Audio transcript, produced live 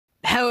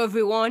Hello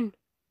everyone,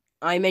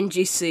 I'm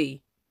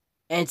NGC,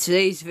 and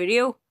today's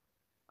video,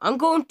 I'm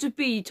going to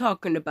be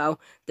talking about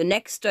the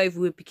next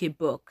Wimpy Kid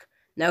book.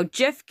 Now,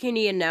 Jeff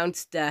Kinney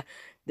announced that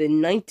the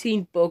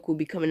 19th book will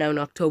be coming out in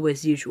October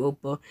as usual,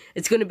 but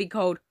it's going to be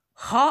called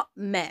Hot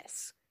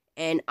Mess.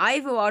 And I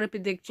have a lot of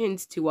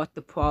predictions to what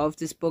the plot of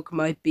this book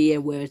might be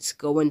and where it's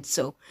going,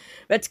 so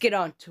let's get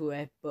on to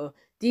it. But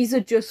these are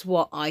just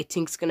what I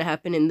think is going to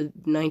happen in the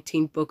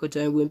 19th book of the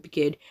Wimpy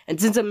Kid. And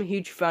since I'm a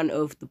huge fan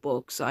of the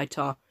books, I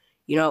thought,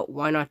 you know,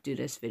 why not do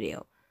this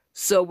video?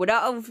 So with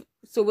all of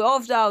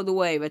that out of the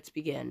way, let's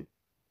begin.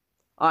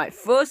 Alright,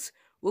 first,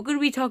 we're going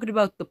to be talking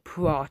about the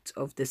plot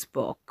of this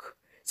book.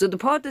 So the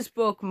plot of this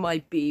book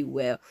might be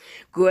where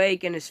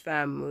Greg and his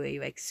family,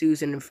 like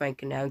Susan and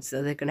Frank, announce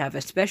that they're going to have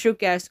a special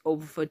guest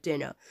over for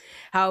dinner.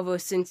 However,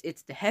 since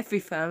it's the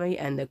Heffrey family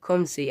and they're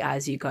clumsy,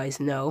 as you guys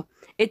know,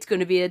 it's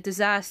going to be a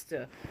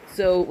disaster.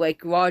 So,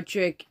 like,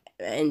 Roderick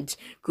and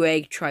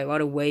Greg try a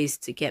lot of ways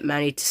to get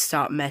Manny to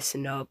stop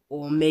messing up,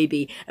 or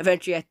maybe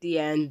eventually at the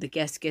end the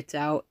guest gets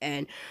out,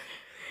 and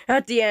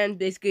at the end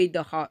basically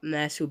the hot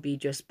mess will be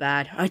just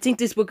bad. I think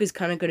this book is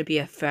kind of going to be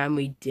a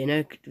family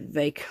dinner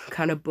like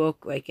kind of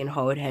book, like in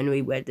Howard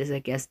Henry, where there's a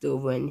guest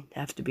over and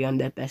have to be on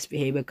their best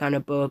behavior kind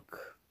of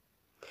book.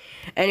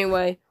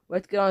 Anyway,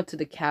 let's get on to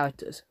the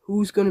characters.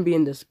 Who's going to be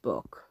in this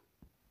book?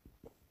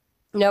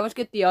 Now let's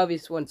get the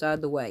obvious ones out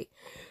of the way.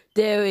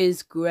 There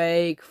is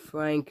Greg,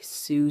 Frank,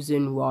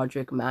 Susan,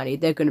 Roderick, Manny.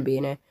 They're going to be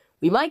in it.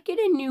 We might get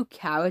a new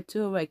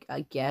character, like,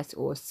 I guess,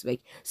 or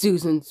like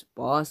Susan's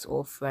boss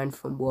or friend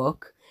from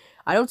work.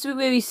 I don't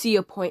really see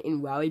a point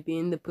in Rowley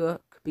being in the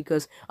book,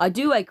 because I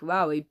do like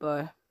Rowley,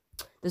 but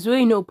there's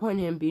really no point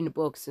in him being in the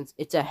book since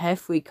it's a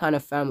Heffrey kind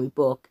of family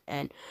book,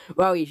 and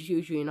Rowley is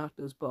usually not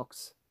those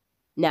books.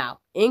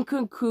 Now, in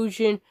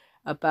conclusion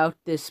about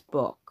this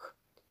book,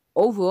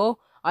 overall,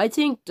 I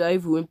think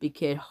Wimpy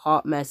Kid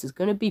Hot Mess is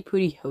going to be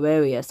pretty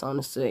hilarious,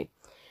 honestly.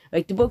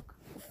 Like, the book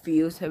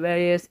feels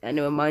hilarious, and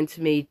it reminds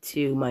me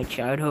to my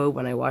childhood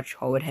when I watched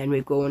Howard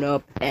Henry growing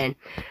up, and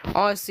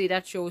honestly,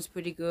 that show was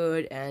pretty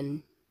good,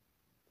 and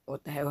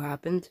what the hell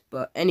happened?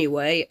 But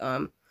anyway,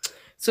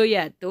 so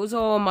yeah, those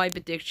are all my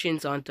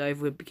predictions on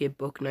Wimpy Kid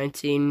Book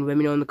 19. Let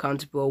me know in the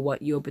comments below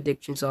what your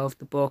predictions are of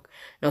the book,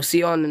 and I'll see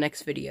you on the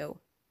next video.